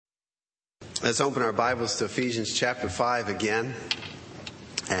Let's open our Bibles to Ephesians chapter 5 again.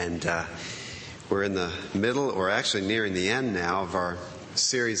 And we're in the middle, or actually nearing the end now, of our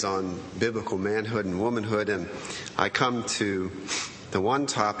series on biblical manhood and womanhood. And I come to the one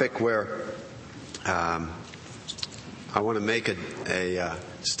topic where I want to make a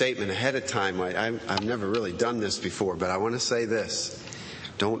statement ahead of time. I've never really done this before, but I want to say this.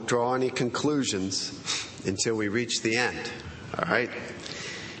 Don't draw any conclusions until we reach the end. All right?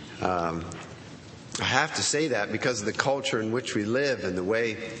 I have to say that because of the culture in which we live and the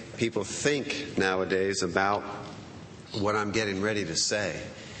way people think nowadays about what I'm getting ready to say.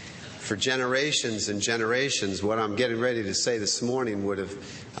 For generations and generations, what I'm getting ready to say this morning would have,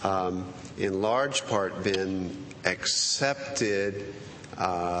 in large part, been accepted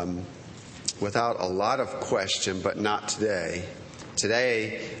without a lot of question, but not today.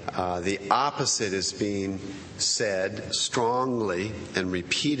 Today, the opposite is being said strongly and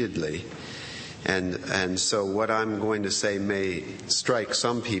repeatedly. And so what I'm going to say may strike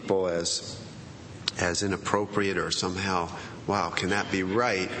some people as inappropriate or somehow, wow, can that be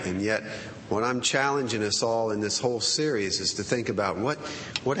right? And yet what I'm challenging us all in this whole series is to think about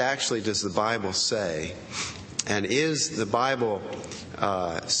what actually does the Bible say? And is the Bible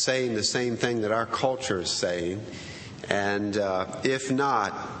saying the same thing that our culture is saying? And if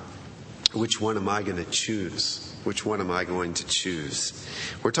not, which one am I going to choose? Which one am I going to choose?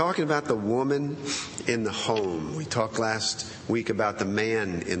 We're talking about the woman in the home. We talked last week about the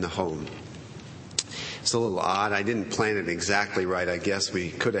man in the home. It's a little odd. I didn't plan it exactly right. I guess we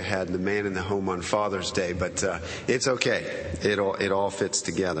could have had the man in the home on Father's Day, but it's okay. It all fits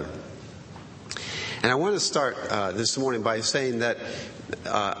together. And I want to start this morning by saying that,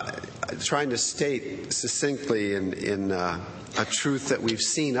 trying to state succinctly in a truth that we've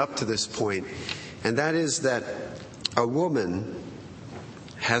seen up to this point, and that is that a woman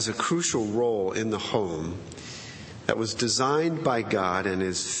has a crucial role in the home that was designed by God and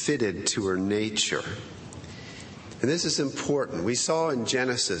is fitted to her nature. And this is important. We saw in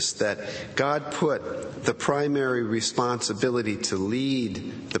Genesis that God put the primary responsibility to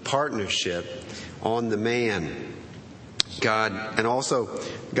lead the partnership on the man. God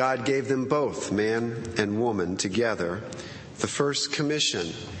gave them both, man and woman, together, the first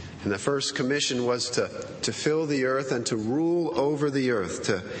commission. And the first commission was to fill the earth and to rule over the earth,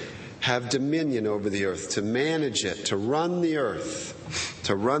 to have dominion over the earth, to manage it, to run the earth,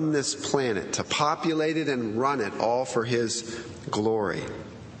 to run this planet, to populate it and run it, all for His glory.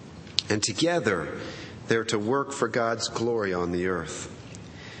 And together, they're to work for God's glory on the earth.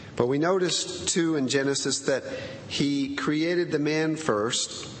 But we noticed, too, in Genesis that He created the man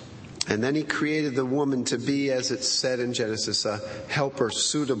first, and then He created the woman to be, as it said in Genesis, a helper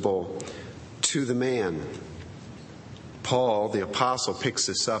suitable to the man. Paul, the apostle, picks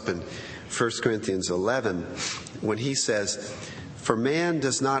this up in 1 Corinthians 11 when he says, "For man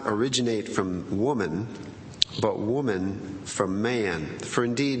does not originate from woman, but woman from man. For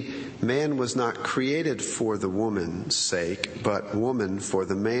indeed, man was not created for the woman's sake, but woman for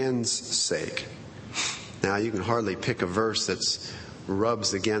the man's sake." Now, you can hardly pick a verse that's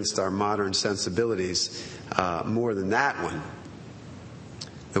rubs against our modern sensibilities more than that one.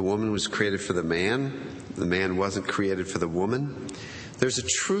 The woman was created for the man wasn't created for the woman. There's a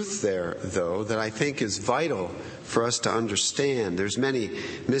truth there, though, that I think is vital for us to understand. There's many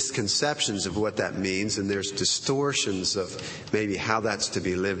misconceptions of what that means, and there's distortions of maybe how that's to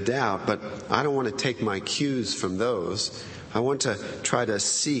be lived out, but I don't want to take my cues from those. I want to try to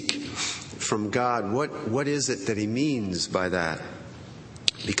seek from God what is it that He means by that.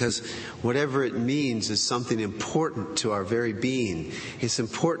 Because whatever it means is something important to our very being. It's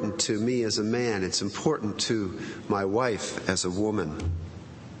important to me as a man. It's important to my wife as a woman.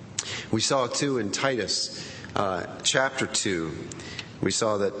 We saw, too, in Titus chapter 2, we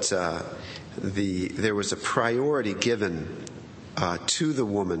saw that there was a priority given to the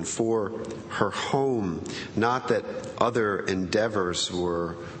woman for her home. Not that other endeavors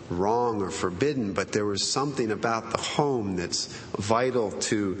were wrong or forbidden, but there was something about the home that's vital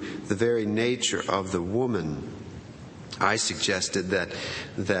to the very nature of the woman. I suggested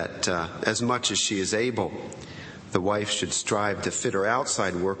that as much as she is able, the wife should strive to fit her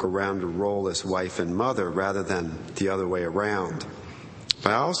outside work around her role as wife and mother rather than the other way around.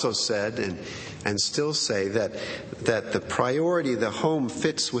 But I also said and still say that the priority of the home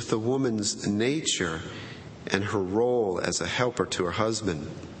fits with the woman's nature and her role as a helper to her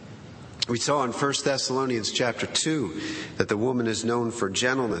husband. We saw in 1 Thessalonians chapter 2 that the woman is known for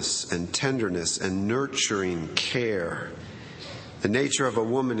gentleness and tenderness and nurturing care. The nature of a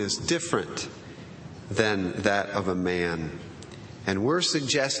woman is different than that of a man. And we're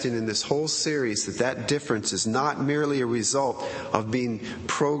suggesting in this whole series that difference is not merely a result of being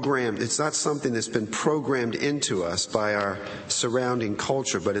programmed. It's not something that's been programmed into us by our surrounding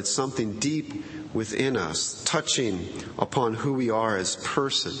culture, but it's something deep within us, touching upon who we are as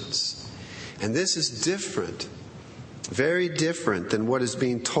persons. And this is different, very different than what is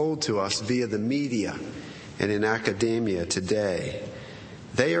being told to us via the media and in academia today.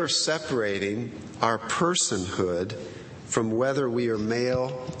 They are separating our personhood from whether we are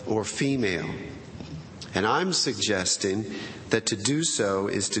male or female. And I'm suggesting that to do so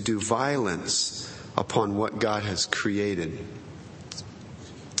is to do violence upon what God has created.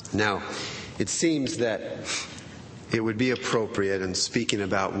 Now, it seems that it would be appropriate in speaking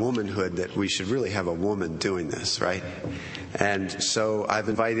about womanhood that we should really have a woman doing this, right? And so I've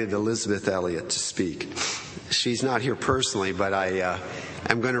invited Elisabeth Elliot to speak. She's not here personally, but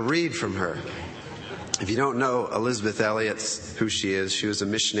I'm going to read from her. If you don't know Elisabeth Elliot, who she is, she was a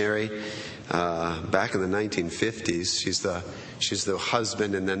missionary back in the 1950s. She's the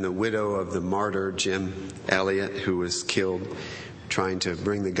husband and then the widow of the martyr Jim Elliot, who was killed trying to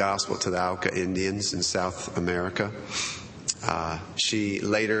bring the gospel to the Auca Indians in South America. She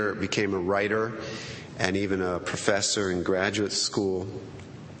later became a writer and even a professor in graduate school,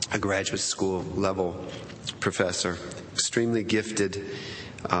 a graduate school level professor, extremely gifted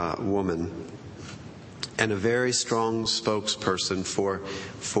woman, and a very strong spokesperson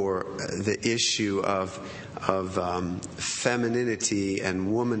for the issue of femininity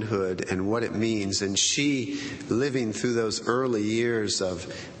and womanhood and what it means. And she, living through those early years of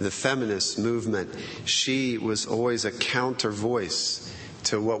the feminist movement, she was always a counter voice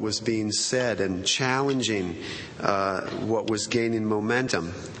to what was being said and challenging what was gaining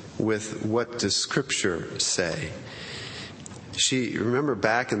momentum with what does Scripture say. Remember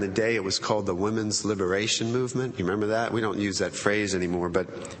back in the day it was called the Women's Liberation Movement? You remember that? We don't use that phrase anymore, but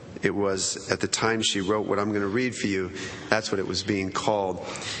it was, at the time she wrote what I'm going to read for you, that's what it was being called.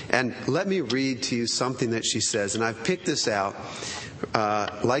 And let me read to you something that she says, and I've picked this out,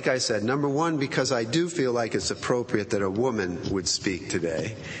 like I said, number one, because I do feel like it's appropriate that a woman would speak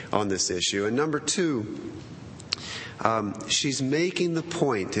today on this issue, and number two, she's making the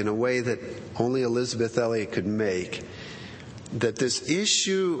point in a way that only Elisabeth Elliot could make, that this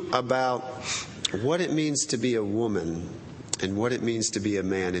issue about what it means to be a woman and what it means to be a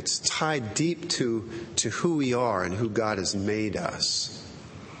man, it's tied deep to who we are and who God has made us.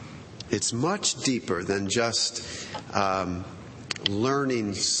 It's much deeper than just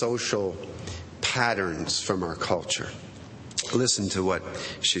learning social patterns from our culture. Listen to what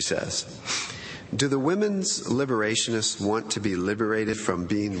she says. Do the women's liberationists want to be liberated from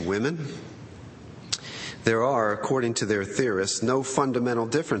being women? There are, according to their theorists, no fundamental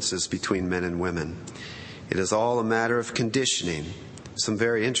differences between men and women. It is all a matter of conditioning. Some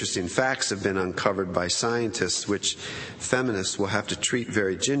very interesting facts have been uncovered by scientists, which feminists will have to treat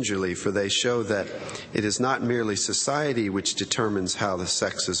very gingerly, for they show that it is not merely society which determines how the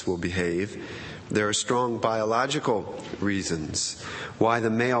sexes will behave. There are strong biological reasons why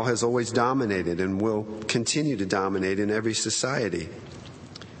the male has always dominated and will continue to dominate in every society.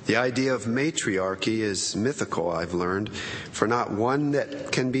 The idea of matriarchy is mythical, I've learned, for not one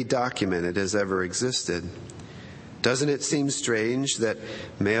that can be documented has ever existed. Doesn't it seem strange that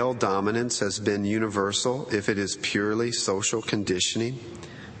male dominance has been universal if it is purely social conditioning?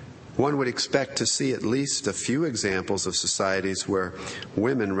 One would expect to see at least a few examples of societies where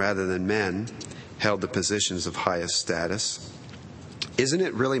women rather than men held the positions of highest status. Isn't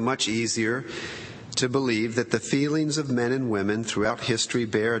it really much easier to believe that the feelings of men and women throughout history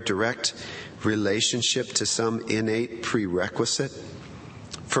bear a direct relationship to some innate prerequisite?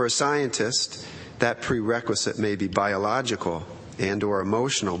 For a scientist, that prerequisite may be biological and or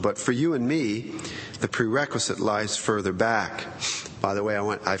emotional, but for you and me, the prerequisite lies further back. By the way,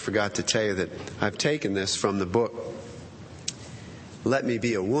 I forgot to tell you that I've taken this from the book Let Me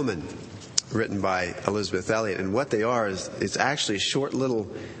Be a Woman, written by Elisabeth Elliot, and what they are is it's actually short little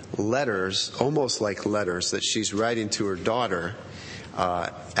letters, almost like letters, that she's writing to her daughter.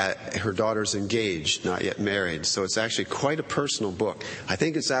 Her daughter's engaged, not yet married, so it's actually quite a personal book. I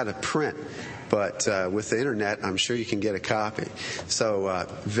think it's out of print, but with the internet, I'm sure you can get a copy. So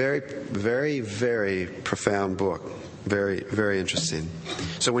very, very, very profound book. Very, very interesting.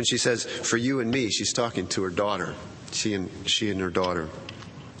 So when she says, for you and me, she's talking to her daughter, she and her daughter.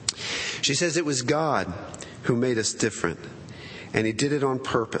 She says it was God who made us different, and He did it on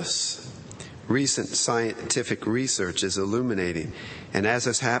purpose. Recent scientific research is illuminating, and as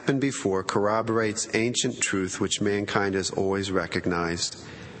has happened before, corroborates ancient truth which mankind has always recognized.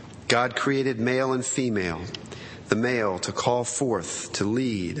 God created male and female. the male to call forth, to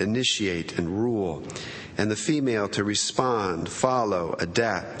lead, initiate, and rule, and the female to respond, follow,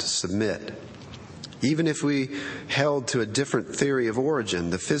 adapt, submit. Even if we held to a different theory of origin,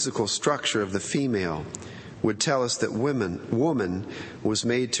 the physical structure of the female would tell us that woman was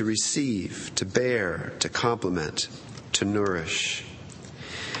made to receive, to bear, to complement, to nourish.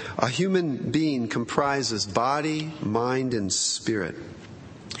 A human being comprises body, mind, and spirit.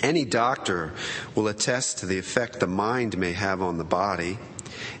 Any doctor will attest to the effect the mind may have on the body.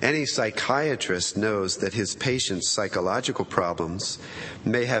 Any psychiatrist knows that his patient's psychological problems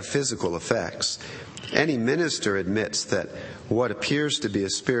may have physical effects. Any minister admits that what appears to be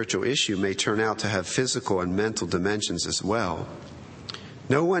a spiritual issue may turn out to have physical and mental dimensions as well.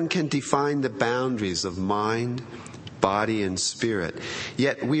 No one can define the boundaries of mind, body, and spirit.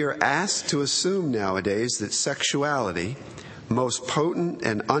 Yet we are asked to assume nowadays that sexuality, most potent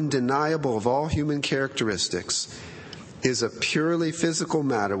and undeniable of all human characteristics, is a purely physical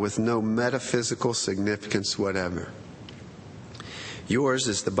matter with no metaphysical significance whatever. Yours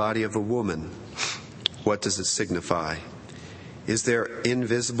is the body of a woman. What does it signify? Is there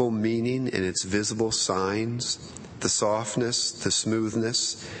invisible meaning in its visible signs? The softness, the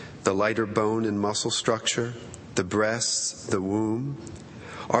smoothness, the lighter bone and muscle structure, the breasts, the womb?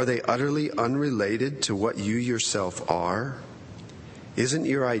 Are they utterly unrelated to what you yourself are? Isn't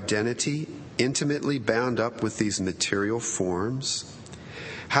your identity intimately bound up with these material forms?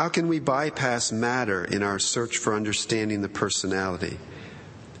 How can we bypass matter in our search for understanding the personality?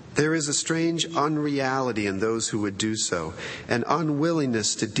 There is a strange unreality in those who would do so, an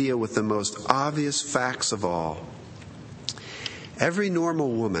unwillingness to deal with the most obvious facts of all. Every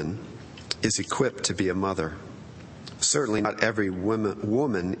normal woman is equipped to be a mother. Certainly not every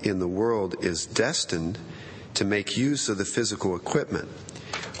woman in the world is destined to make use of the physical equipment.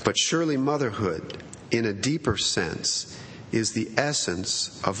 But surely motherhood, in a deeper sense, is the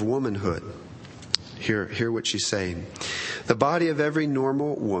essence of womanhood. Hear what she's saying. The body of every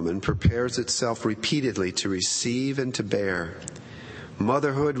normal woman prepares itself repeatedly to receive and to bear.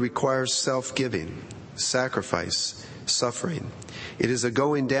 Motherhood requires self-giving, sacrifice, suffering. It is a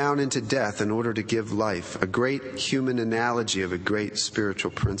going down into death in order to give life, a great human analogy of a great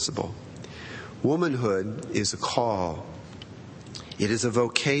spiritual principle. Womanhood is a call. It is a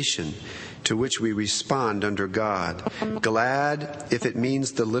vocation to which we respond under God, glad if it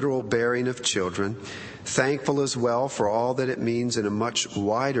means the literal bearing of children, thankful as well for all that it means in a much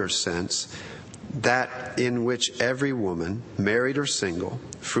wider sense, that in which every woman, married or single,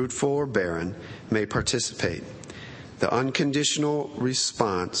 fruitful or barren, may participate. The unconditional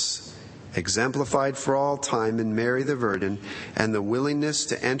response, exemplified for all time in Mary the Virgin, and the willingness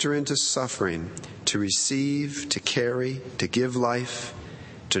to enter into suffering, to receive, to carry, to give life,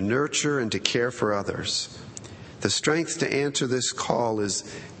 to nurture and to care for others. The strength to answer this call is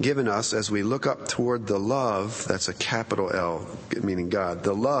given us as we look up toward the love, that's a capital L, meaning God,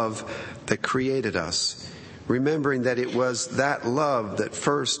 the love that created us, remembering that it was that love that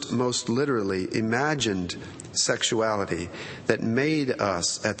first, most literally, imagined sexuality, that made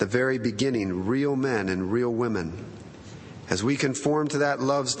us at the very beginning real men and real women. As we conform to that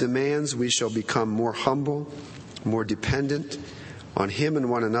love's demands, we shall become more humble, more dependent on Him and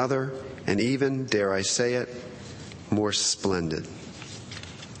one another, and even, dare I say it, more splendid.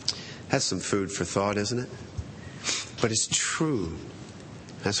 That's some food for thought, isn't it? But it's true.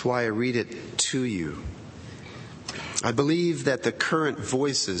 That's why I read it to you. I believe that the current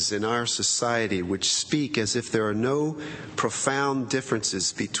voices in our society which speak as if there are no profound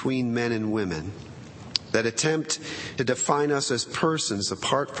differences between men and women, that attempt to define us as persons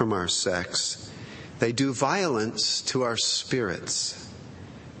apart from our sex, they do violence to our spirits.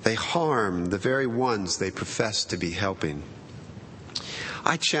 They harm the very ones they profess to be helping.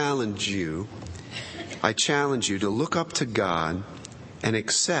 I challenge you to look up to God and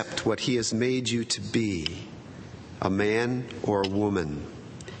accept what He has made you to be, a man or a woman.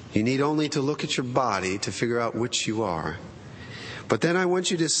 You need only to look at your body to figure out which you are. But then I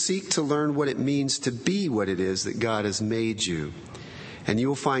want you to seek to learn what it means to be what it is that God has made you. And you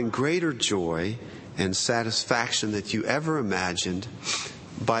will find greater joy and satisfaction that you ever imagined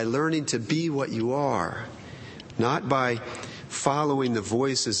by learning to be what you are, not by following the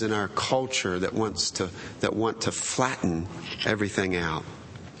voices in our culture that want to flatten everything out.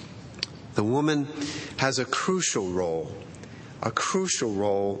 The woman has a crucial role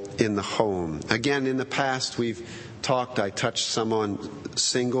in the home. Again, in the past I touched some on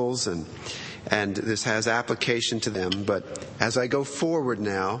singles and this has application to them, but as I go forward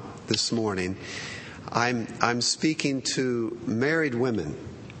now this morning, I'm speaking to married women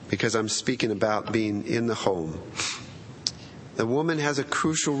because I'm speaking about being in the home. The woman has a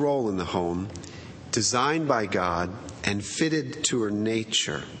crucial role in the home, designed by God and fitted to her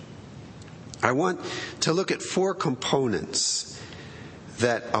nature. I want to look at 4 components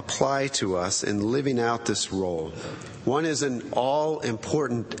that apply to us in living out this role. One is an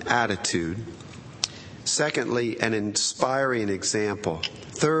all-important attitude. Secondly, an inspiring example.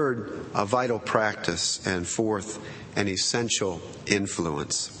 Third, a vital practice. And fourth, an essential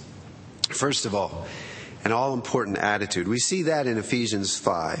influence. First of all, an all-important attitude. We see that in Ephesians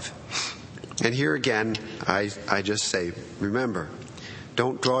 5. And here again, I just say, remember,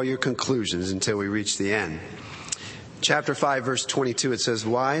 don't draw your conclusions until we reach the end. Chapter 5, verse 22, it says,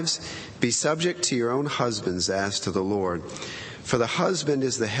 "Wives, be subject to your own husbands as to the Lord. For the husband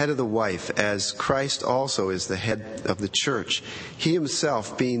is the head of the wife, as Christ also is the head of the church, he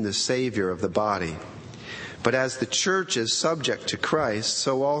himself being the Savior of the body. But as the church is subject to Christ,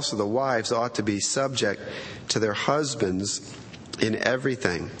 so also the wives ought to be subject to their husbands in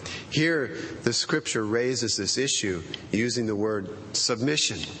everything." Here, the scripture raises this issue using the word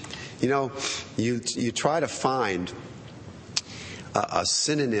submission. You know, you try to find a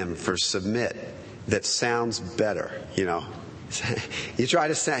synonym for submit that sounds better, you know. You try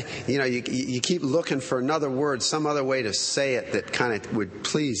to say, you know, you keep looking for another word, some other way to say it that kind of would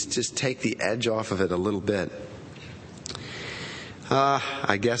please just take the edge off of it a little bit.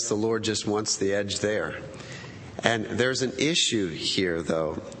 I guess the Lord just wants the edge there. And there's an issue here,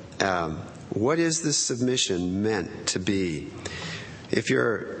 though. What is this submission meant to be? If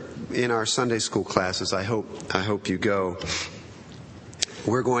you're in our Sunday school classes, I hope you go.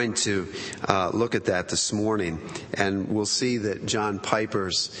 We're going to look at that this morning, and we'll see that John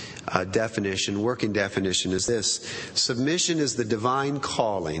Piper's working definition is this: submission is the divine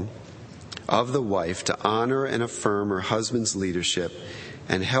calling of the wife to honor and affirm her husband's leadership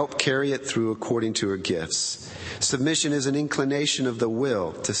and help carry it through according to her gifts. Submission is an inclination of the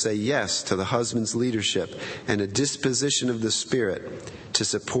will to say yes to the husband's leadership and a disposition of the spirit to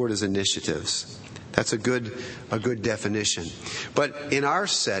support his initiatives. That's a good definition. But in our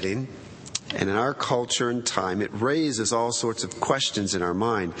setting and in our culture and time, it raises all sorts of questions in our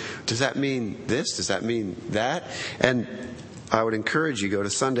mind. Does that mean this? Does that mean that? And I would encourage you to go to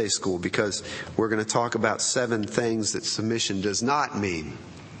Sunday school, because we're going to talk about 7 things that submission does not mean.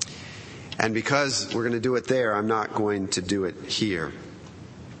 And because we're going to do it there, I'm not going to do it here.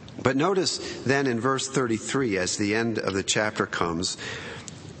 But notice then in verse 33, as the end of the chapter comes,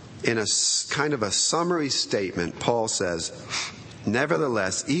 in a kind of a summary statement, Paul says,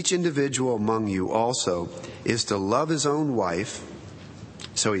 "Nevertheless, each individual among you also is to love his own wife."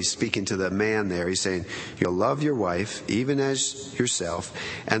 So he's speaking to the man there. He's saying, you'll love your wife, even as yourself,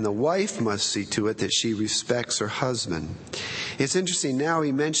 and the wife must see to it that she respects her husband. It's interesting, now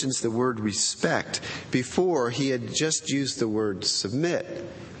he mentions the word respect. Before, he had just used the word submit,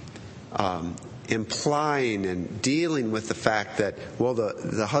 implying and dealing with the fact that, well,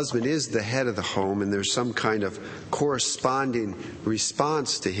 the husband is the head of the home, and there's some kind of corresponding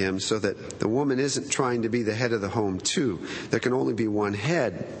response to him, so that the woman isn't trying to be the head of the home too. There can only be one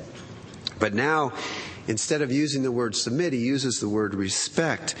head. But now, instead of using the word submit, he uses the word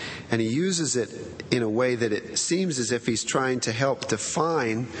respect, and he uses it in a way that it seems as if he's trying to help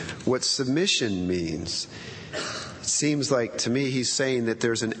define what submission means. It seems like, to me, he's saying that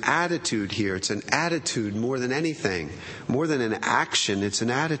there's an attitude here. It's an attitude more than anything. More than an action, it's an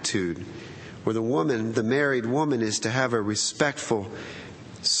attitude. Where the woman, the married woman, is to have a respectful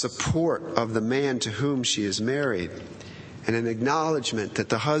support of the man to whom she is married. And an acknowledgement that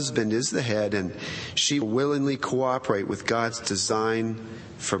the husband is the head and she will willingly cooperate with God's design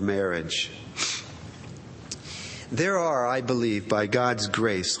for marriage. There are, I believe, by God's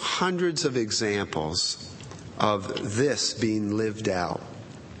grace, hundreds of examples of this being lived out.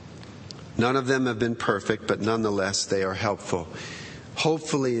 None of them have been perfect, but nonetheless they are helpful.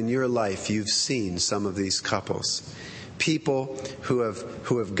 Hopefully in your life you've seen some of these couples. People who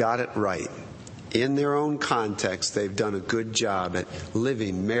have got it right. In their own context, they've done a good job at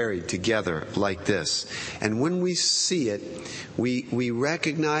living married together like this. And when we see it, we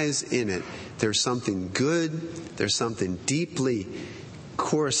recognize in it there's something good, there's something deeply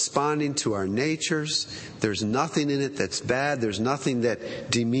corresponding to our natures. There's nothing in it that's bad. There's nothing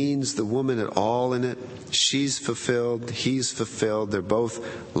that demeans the woman at all in it. She's fulfilled. He's fulfilled. They're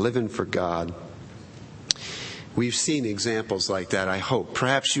both living for God. We've seen examples like that, I hope.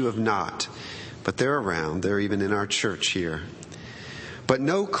 Perhaps you have not, but they're around. They're even in our church here. But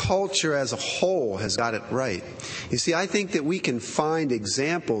no culture as a whole has got it right. You see, I think that we can find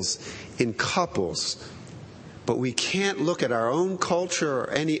examples in couples, But we can't look at our own culture or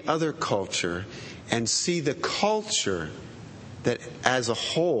any other culture and see the culture that as a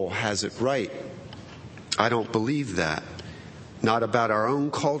whole has it right. I don't believe that. Not about our own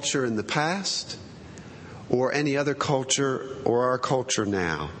culture in the past or any other culture or our culture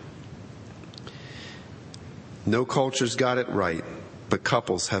now. No culture's got it right, but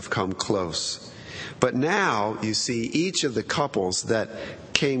couples have come close. But now, you see, each of the couples that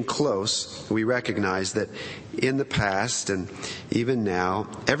came close, we recognize that in the past and even now,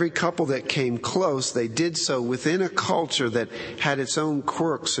 every couple that came close, they did so within a culture that had its own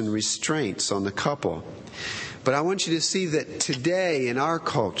quirks and restraints on the couple. But I want you to see that today in our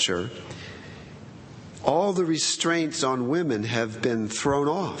culture, all the restraints on women have been thrown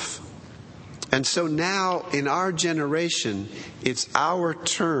off. And so now in our generation, it's our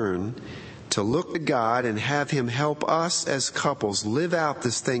turn to look to God and have Him help us as couples live out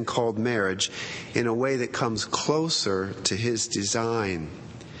this thing called marriage in a way that comes closer to His design.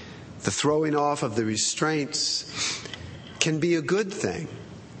 The throwing off of the restraints can be a good thing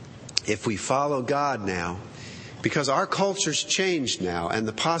if we follow God now, because our culture's changed now and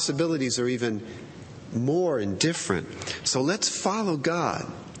the possibilities are even more and different. So let's follow God.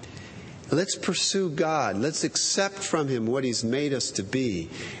 Let's pursue God. Let's accept from Him what He's made us to be.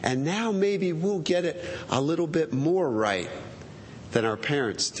 And now maybe we'll get it a little bit more right than our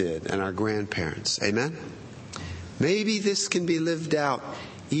parents did and our grandparents. Amen? Maybe this can be lived out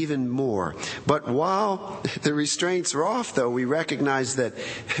even more. But while the restraints are off, though, we recognize that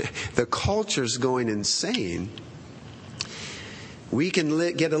the culture's going insane. We can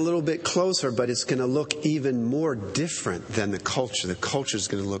get a little bit closer, but it's going to look even more different than the culture. The culture's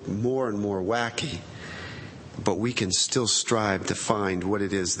going to look more and more wacky. But we can still strive to find what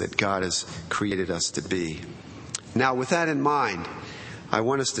it is that God has created us to be. Now, with that in mind, I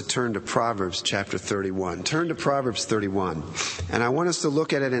want us to turn to Proverbs chapter 31. Turn to Proverbs 31. And I want us to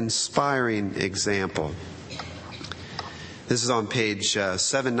look at an inspiring example. This is on page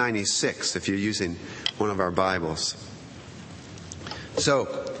 796 if you're using one of our Bibles.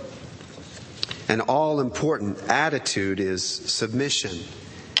 So, an all-important attitude is submission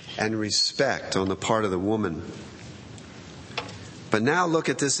and respect on the part of the woman. But now look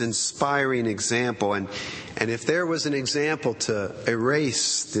at this inspiring example. And if there was an example to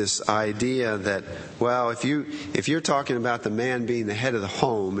erase this idea that, well, if you're talking about the man being the head of the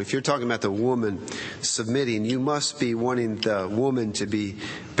home, if you're talking about the woman submitting, you must be wanting the woman to be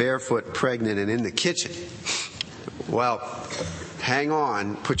barefoot, pregnant, and in the kitchen. Well, hang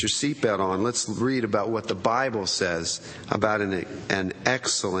on, put your seatbelt on. Let's read about what the Bible says about an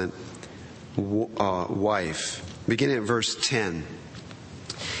excellent wife. Beginning at verse 10.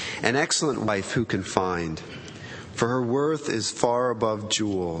 An excellent wife who can find? For her worth is far above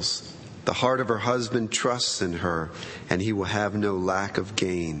jewels. The heart of her husband trusts in her, and he will have no lack of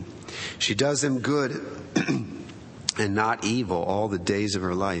gain. She does him good and not evil all the days of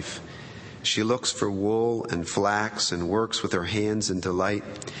her life. She looks for wool and flax and works with her hands in delight.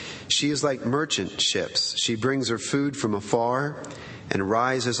 She is like merchant ships. She brings her food from afar and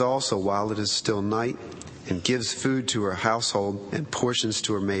rises also while it is still night and gives food to her household and portions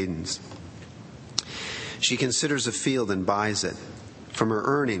to her maidens. She considers a field and buys it. From her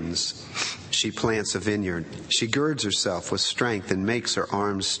earnings, she plants a vineyard. She girds herself with strength and makes her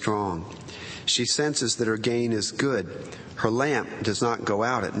arms strong. She senses that her gain is good. Her lamp does not go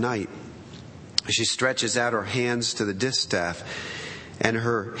out at night. She stretches out her hands to the distaff, and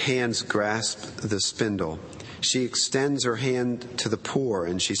her hands grasp the spindle. She extends her hand to the poor,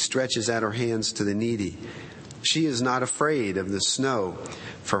 and she stretches out her hands to the needy. She is not afraid of the snow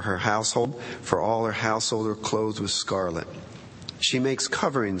for her household, for all her household are clothed with scarlet. She makes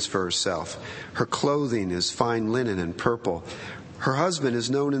coverings for herself. Her clothing is fine linen and purple. Her husband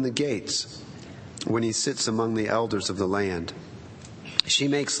is known in the gates when he sits among the elders of the land. She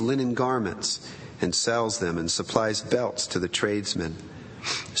makes linen garments and sells them and supplies belts to the tradesmen.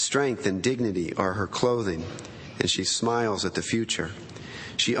 Strength and dignity are her clothing, and she smiles at the future.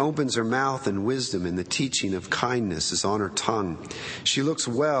 She opens her mouth in wisdom, and the teaching of kindness is on her tongue. She looks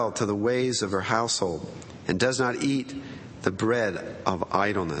well to the ways of her household and does not eat the bread of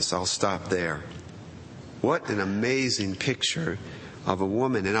idleness. I'll stop there. What an amazing picture of a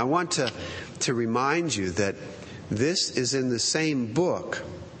woman. And I want to remind you that this is in the same book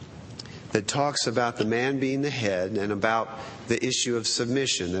that talks about the man being the head and about the issue of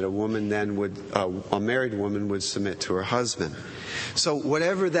submission, that a married woman would submit to her husband. So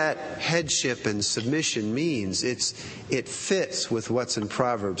whatever that headship and submission means, it fits with what's in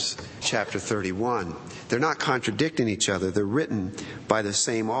Proverbs chapter 31. They're not contradicting each other. They're written by the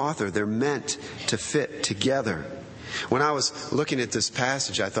same author. They're meant to fit together. When I was looking at this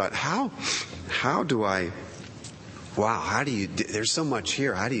passage, I thought, there's so much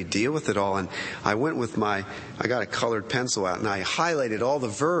here. How do you deal with it all? And I went with I got a colored pencil out and I highlighted all the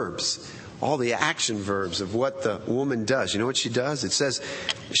verbs, all the action verbs of what the woman does. You know what she does? It says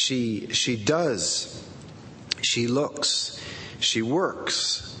she does, she looks, she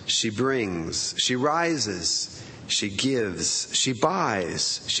works, she brings, she rises, she gives, she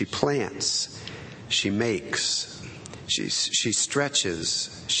buys, she plants, she makes, she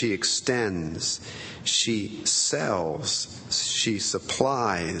stretches, she extends, she sells, she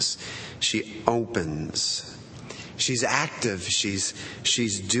supplies, she opens. She's active,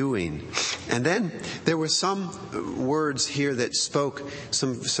 she's doing. And then there were some words here that spoke,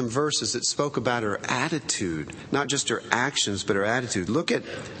 some verses that spoke about her attitude, not just her actions, but her attitude. Look at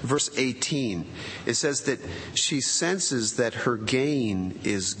verse 18. It says that she senses that her gain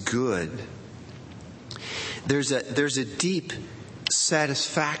is good. There's a deep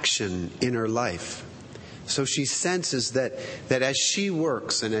satisfaction in her life. So she senses that as she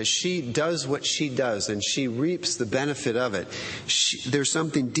works and as she does what she does and she reaps the benefit of it, there's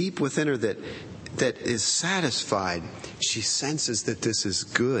something deep within her that is satisfied. She senses that this is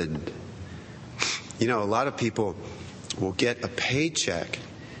good. You know, a lot of people will get a paycheck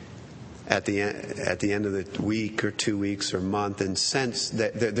at the end of the week or 2 weeks or month and sense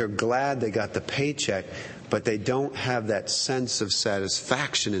that they're glad they got the paycheck, but they don't have that sense of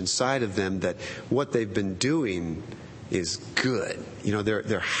satisfaction inside of them that what they've been doing is good. You know,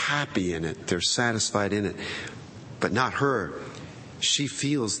 they're happy in it. They're satisfied in it. But not her. She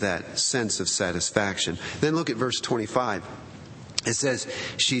feels that sense of satisfaction. Then look at verse 25. It says,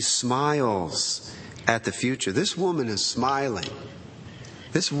 she smiles at the future. This woman is smiling.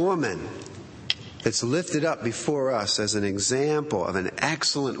 This woman that's lifted up before us as an example of an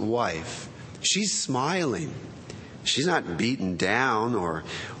excellent wife, she's smiling. She's not beaten down or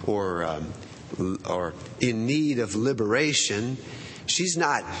in need of liberation. She's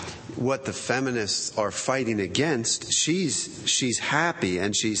not what the feminists are fighting against. She's happy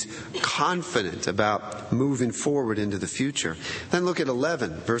and she's confident about moving forward into the future. Then look at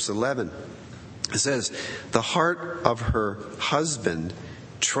verse 11. It says, the heart of her husband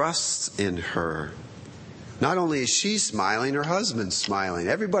trusts in her. Not only is she smiling, her husband's smiling.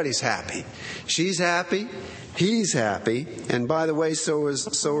 Everybody's happy. She's happy. He's happy. And by the way, so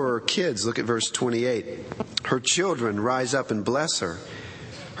are her kids. Look at verse 28. Her children rise up and bless her.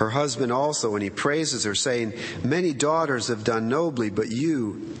 Her husband also, and he praises her, saying, many daughters have done nobly, but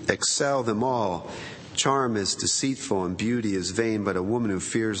you excel them all. Charm is deceitful and beauty is vain, but a woman who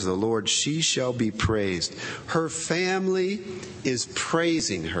fears the Lord, she shall be praised. Her family is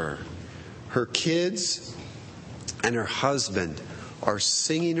praising her. Her kids and her husband are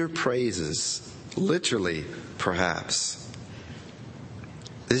singing her praises, literally, perhaps.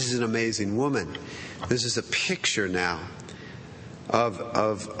 This is an amazing woman. This is a picture now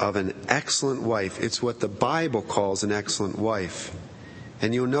of an excellent wife. It's what the Bible calls an excellent wife.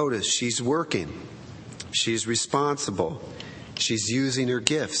 And you'll notice she's working. She's responsible. She's using her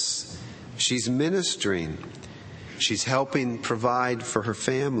gifts. She's ministering. She's helping provide for her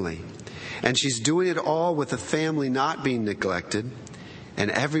family. And she's doing it all with the family not being neglected.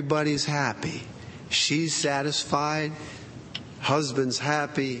 And everybody's happy. She's satisfied. Husband's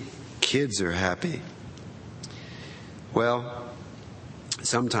happy. Kids are happy. Well,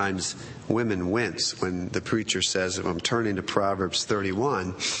 sometimes women wince when the preacher says, I'm turning to Proverbs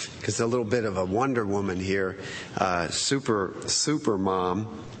 31, because a little bit of a Wonder Woman here, super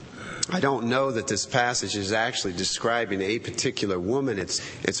mom. I don't know that this passage is actually describing a particular woman.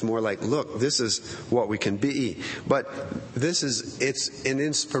 It's more like, look, this is what we can be. But it's an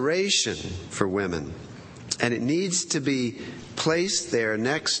inspiration for women. And it needs to be placed there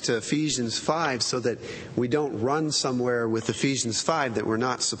next to Ephesians 5 so that we don't run somewhere with Ephesians 5 that we're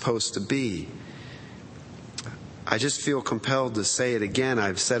not supposed to be. I just feel compelled to say it again.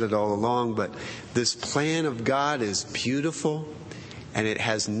 I've said it all along, but this plan of God is beautiful, and it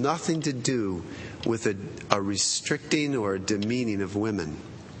has nothing to do with a restricting or a demeaning of women.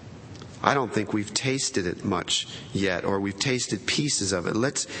 I don't think we've tasted it much yet, or we've tasted pieces of it.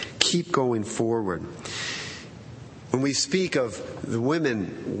 Let's keep going forward. When we speak of the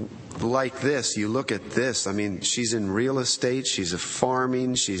women like this, you look at this. I mean, she's in real estate, she's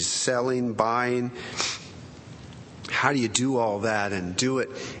farming, she's selling, buying. How do you do all that and do it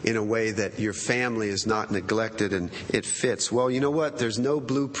in a way that your family is not neglected and it fits? Well, you know what? There's no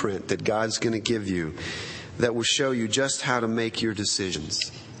blueprint that God's going to give you that will show you just how to make your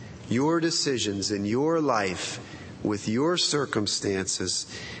decisions. Your decisions in your life with your circumstances,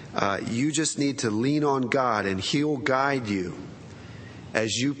 you just need to lean on God and He'll guide you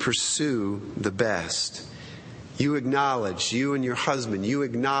as you pursue the best. You acknowledge, you and your husband, you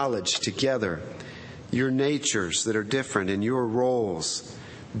acknowledge together your natures that are different and your roles.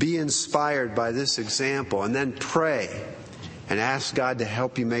 Be inspired by this example and then pray and ask God to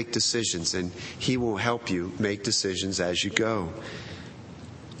help you make decisions, and He will help you make decisions as you go.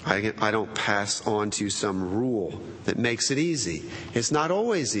 I don't pass on to you some rule that makes it easy. It's not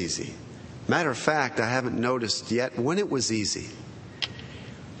always easy. Matter of fact, I haven't noticed yet when it was easy.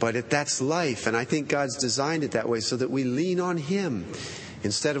 But that's life, and I think God's designed it that way so that we lean on Him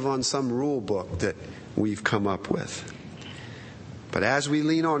instead of on some rule book that we've come up with. But as we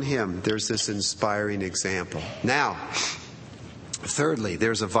lean on Him, there's this inspiring example. Now, thirdly,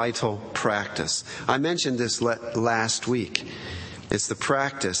 there's a vital practice. I mentioned this last week. It's the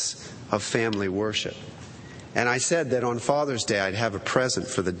practice of family worship. And I said that on Father's Day I'd have a present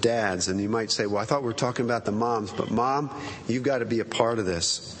for the dads. And you might say, well, I thought we were talking about the moms. But Mom, you've got to be a part of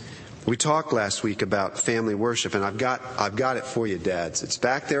this. We talked last week about family worship, and I've got it for you, dads. It's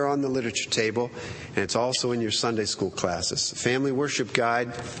back there on the literature table, and it's also in your Sunday school classes. Family worship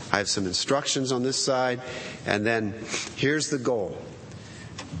guide. I have some instructions on this side. And then here's the goal.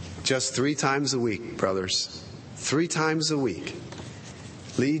 Just 3 times a week, brothers. 3 times a week.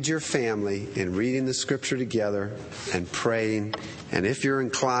 Lead your family in reading the Scripture together and praying. And if you're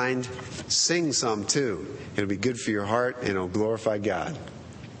inclined, sing some too. It'll be good for your heart and it'll glorify God.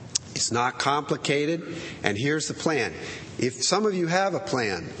 It's not complicated. And here's the plan. If some of you have a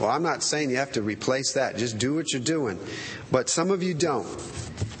plan, well, I'm not saying you have to replace that. Just do what you're doing. But some of you don't.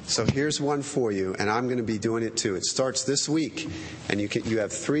 So here's one for you, and I'm going to be doing it too. It starts this week, and you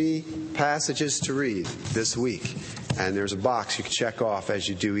have 3 passages to read this week. And there's a box you can check off as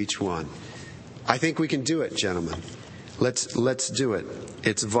you do each one. I think we can do it, gentlemen. Let's do it.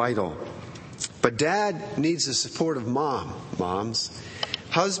 It's vital. But Dad needs the support of moms.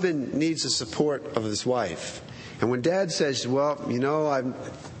 Husband needs the support of his wife. And when Dad says, well, you know, I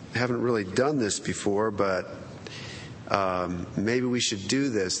haven't really done this before, but maybe we should do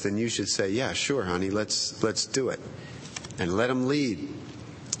this, then you should say, yeah, sure, honey, let's do it. And let him lead.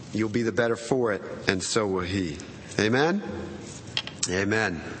 You'll be the better for it, and so will he. Amen?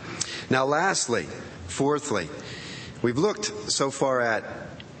 Amen. Now lastly, fourthly, we've looked so far at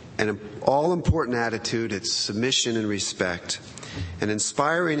an all-important attitude. It's submission and respect. An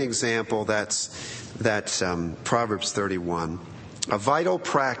inspiring example, that's Proverbs 31. A vital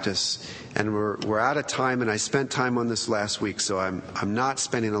practice, and we're out of time, and I spent time on this last week, so I'm not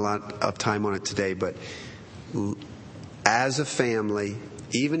spending a lot of time on it today. But as a family,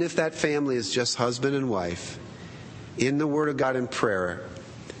 even if that family is just husband and wife, in the Word of God in prayer,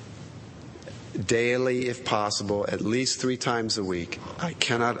 daily if possible, at least 3 times a week. I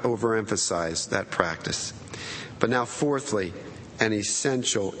cannot overemphasize that practice. But now fourthly, an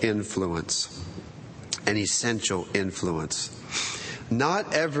essential influence. An essential influence.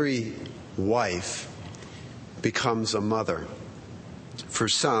 Not every wife becomes a mother. For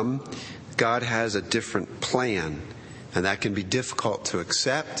some, God has a different plan, and that can be difficult to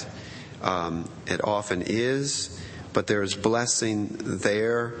accept. It often is, but there is blessing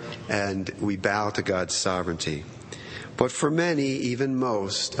there, and we bow to God's sovereignty. But for many, even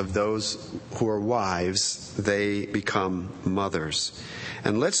most of those who are wives, they become mothers.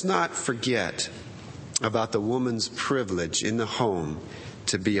 And let's not forget about the woman's privilege in the home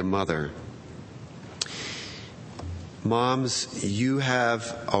to be a mother. Moms, you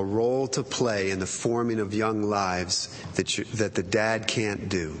have a role to play in the forming of young lives that the dad can't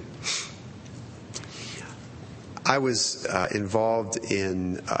do. I was involved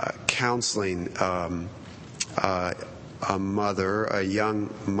in counseling a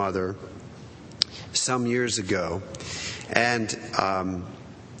young mother, some years ago, and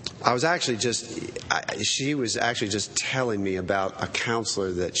she was actually just telling me about a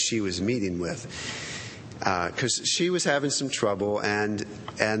counselor that she was meeting with, because she was having some trouble, and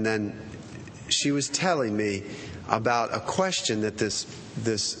then she was telling me about a question that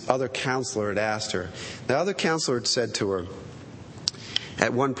this other counselor had asked her. The other counselor had said to her,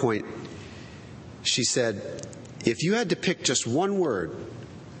 at one point, she said, if you had to pick just one word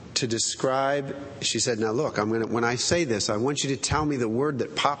to describe, she said, now look, when I say this, I want you to tell me the word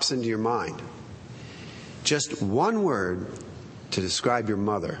that pops into your mind. Just one word to describe your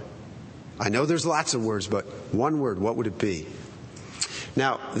mother. I know there's lots of words, but one word, what would it be?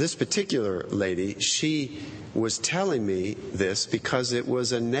 Now, this particular lady, she was telling me this because it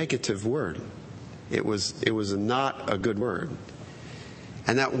was a negative word. It was not a good word.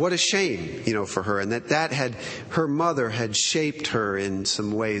 And that, what a shame, for her. And that had, her mother had shaped her in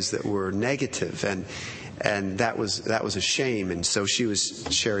some ways that were negative. And that was a shame. And so she was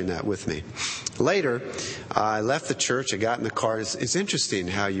sharing that with me. Later, I left the church. I got in the car. It's interesting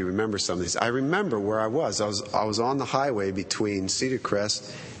how you remember some of these. I remember where I was. I was on the highway between Cedar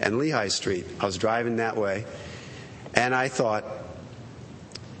Crest and Lehigh Street. I was driving that way. And I thought,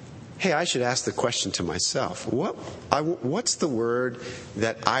 hey, I should ask the question to myself. What's the word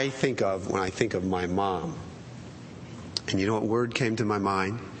that I think of when I think of my mom? And you know what word came to my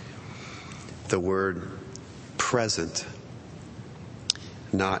mind? The word present.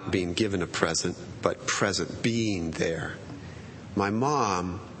 Not being given a present, but present, being there. My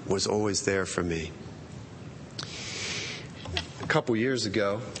mom was always there for me. A couple years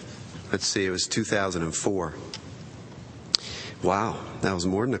ago, it was 2004. Wow, that was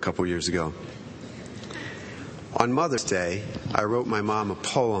more than a couple years ago. On Mother's Day, I wrote my mom a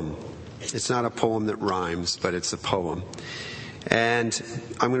poem. It's not a poem that rhymes, but it's a poem. And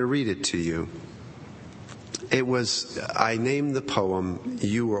I'm going to read it to you. I named the poem,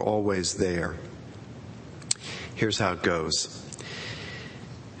 You Were Always There. Here's how it goes.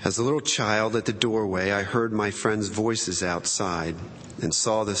 As a little child at the doorway, I heard my friends' voices outside and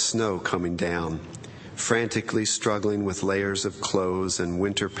saw the snow coming down. Frantically struggling with layers of clothes and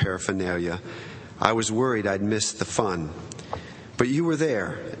winter paraphernalia, I was worried I'd missed the fun. But you were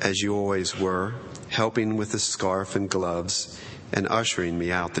there, as you always were, helping with the scarf and gloves and ushering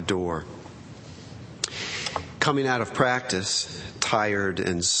me out the door. Coming out of practice, tired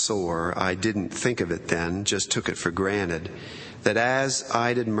and sore, I didn't think of it then, just took it for granted, that as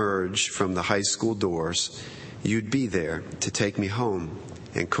I'd emerge from the high school doors, you'd be there to take me home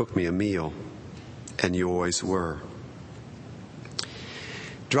and cook me a meal. And you always were.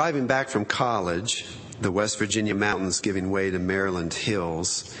 Driving back from college, the West Virginia mountains giving way to Maryland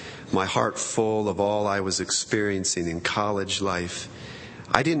hills, my heart full of all I was experiencing in college life,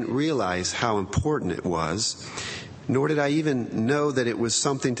 I didn't realize how important it was, nor did I even know that it was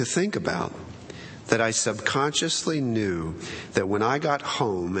something to think about, that I subconsciously knew that when I got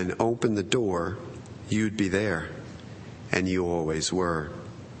home and opened the door, you'd be there, and you always were.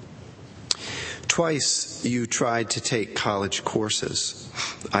 Twice you tried to take college courses.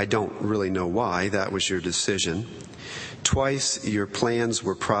 I don't really know why. That was your decision. Twice your plans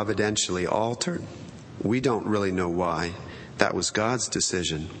were providentially altered. We don't really know why. That was God's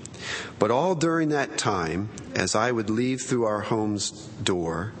decision. But all during that time, as I would leave through our home's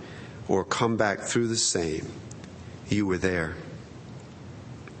door or come back through the same, you were there.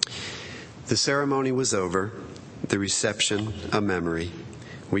 The ceremony was over, the reception a memory.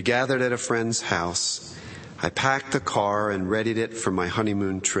 We gathered at a friend's house. I packed the car and readied it for my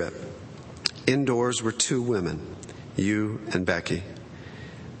honeymoon trip. Indoors were two women, you and Becky.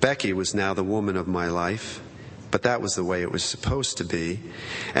 Becky was now the woman of my life, but that was the way it was supposed to be.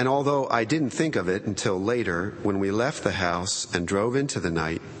 And although I didn't think of it until later, when we left the house and drove into the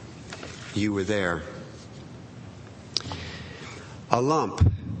night, you were there. A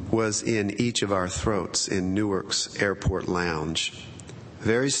lump was in each of our throats in Newark's airport lounge.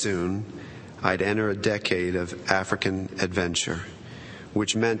 Very soon, I'd enter a decade of African adventure,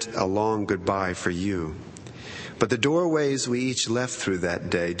 which meant a long goodbye for you. But the doorways we each left through that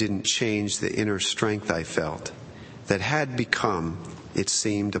day didn't change the inner strength I felt that had become, it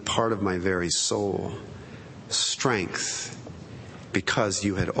seemed, a part of my very soul. Strength, because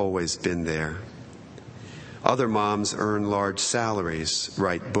you had always been there. Other moms earn large salaries,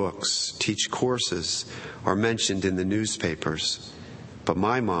 write books, teach courses, are mentioned in the newspapers. But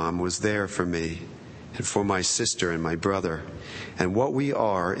my mom was there for me and for my sister and my brother. And what we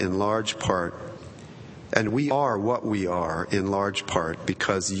are in large part, and we are what we are in large part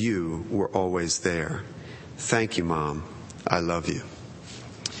because you were always there. Thank you, Mom. I love you.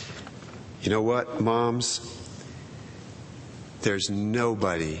 You know what, moms? There's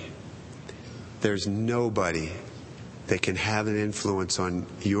nobody that can have an influence on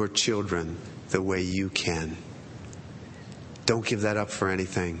your children the way you can. Don't give that up for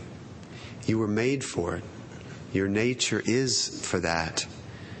anything. You were made for it. Your nature is for that.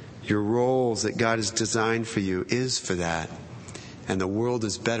 Your roles that God has designed for you is for that. And the world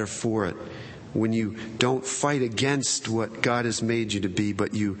is better for it when you don't fight against what God has made you to be,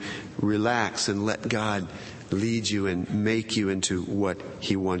 but you relax and let God lead you and make you into what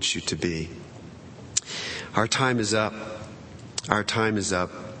He wants you to be. Our time is up. Our time is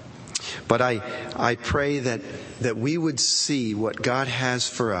up. But I pray that we would see what God has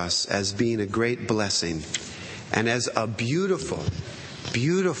for us as being a great blessing and as a beautiful,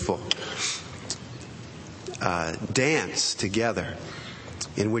 beautiful dance together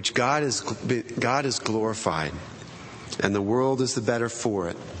in which God is glorified and the world is the better for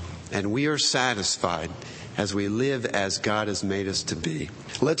it. And we are satisfied as we live as God has made us to be.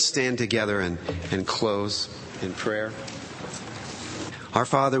 Let's stand together and close in prayer. Our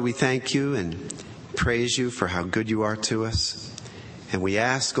Father, we thank you and praise you for how good you are to us. And we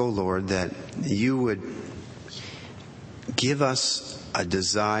ask, O Lord, that you would give us a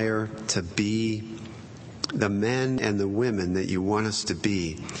desire to be the men and the women that you want us to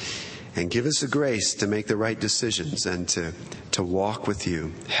be. And give us the grace to make the right decisions and to walk with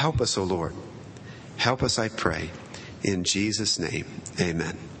you. Help us, O Lord. Help us, I pray. In Jesus' name,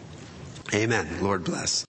 amen. Amen. Lord bless.